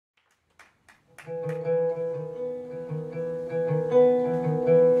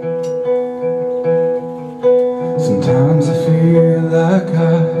Sometimes I feel like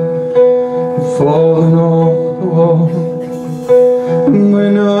I'm falling off the wall, and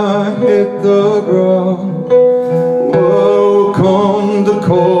when I hit the ground, will come the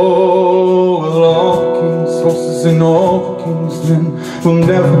call. Well, all kings' horses and all the king's men will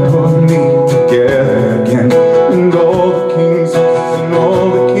never put me together again, and all the king's horses and all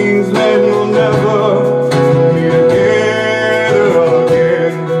the king's men will never put me together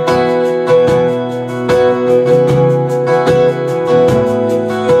again.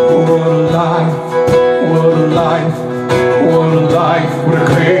 What a life, what a life, what a life, what a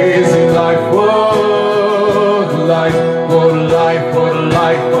crazy life. What a life, what a life, what a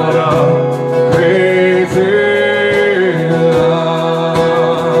life, what a crazy life.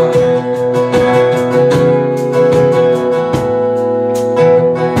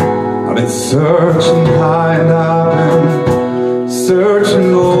 I've been searching high and I've been searching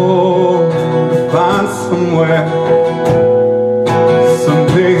low to find somewhere, some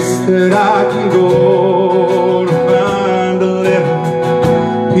place that I can go to find a little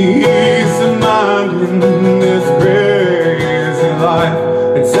peace of mind in this crazy life.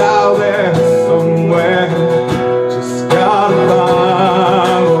 It's out there somewhere, just gotta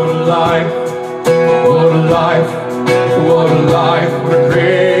find. What a life, what a life, what a life, what a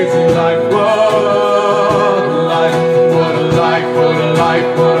crazy life. What a life, what a life, what a life,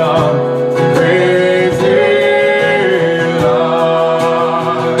 what a crazy life.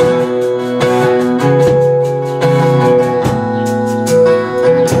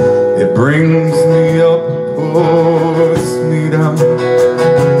 It brings me up, puts me down.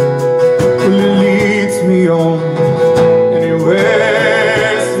 Well, it leads me on and it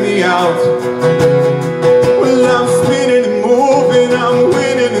wears me out. Well, I'm spinning and moving, I'm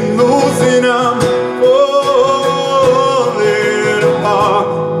winning and losing, I'm falling apart.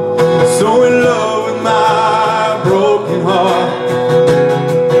 So in love with my broken heart.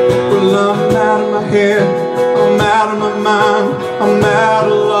 Well, I'm out of my head, I'm out of my mind, I'm out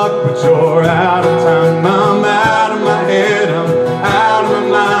of luck, but you're out of time. I'm out of my head, I'm out of my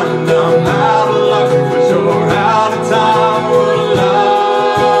mind, I'm out of luck, but you're out of time. What a life.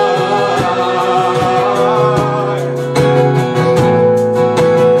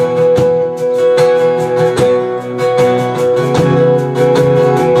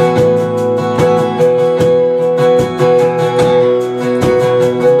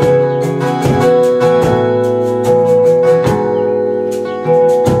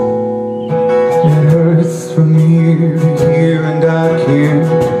 It hurts from ear to ear and I can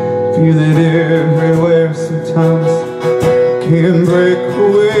feel it everywhere. Sometimes I can't break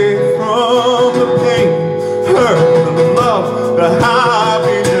away from the pain, hurt, the love, the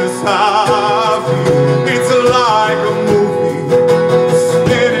happiness I feel. It's like a movie,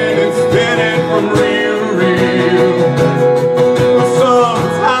 spinning and spinning from real to real.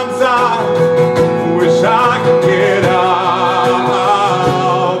 Sometimes I wish I could get out,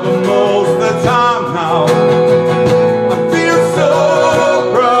 but most of the time now I feel so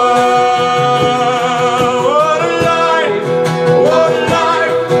proud. What a life, what a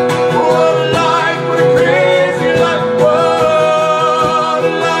life, what a life, what a crazy life. What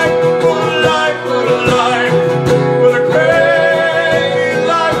a life, what a life, what a life, what a crazy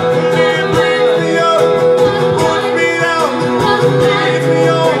life. It brings me up, puts me down, leads me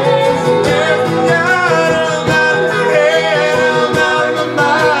on, gets me out. I'm out of my head, I'm out of my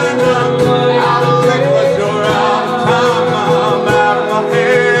mind, I'm out of luck, but you're out of time. I'm out of my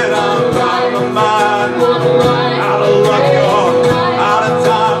head, I'm out of my mind, out of luck, you're out of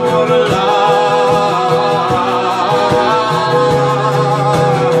time. What a life,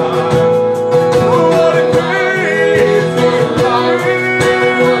 what a crazy life.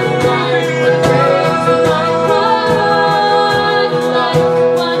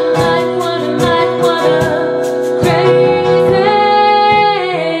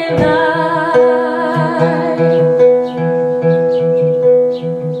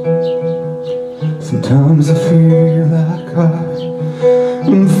 Sometimes I feel like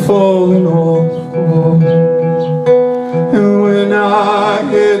I'm falling off the wall, and when I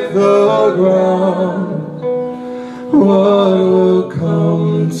hit the ground, what will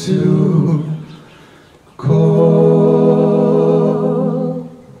come to call?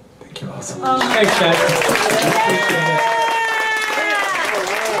 Thank you all so much. Thanks, guys. Appreciate it.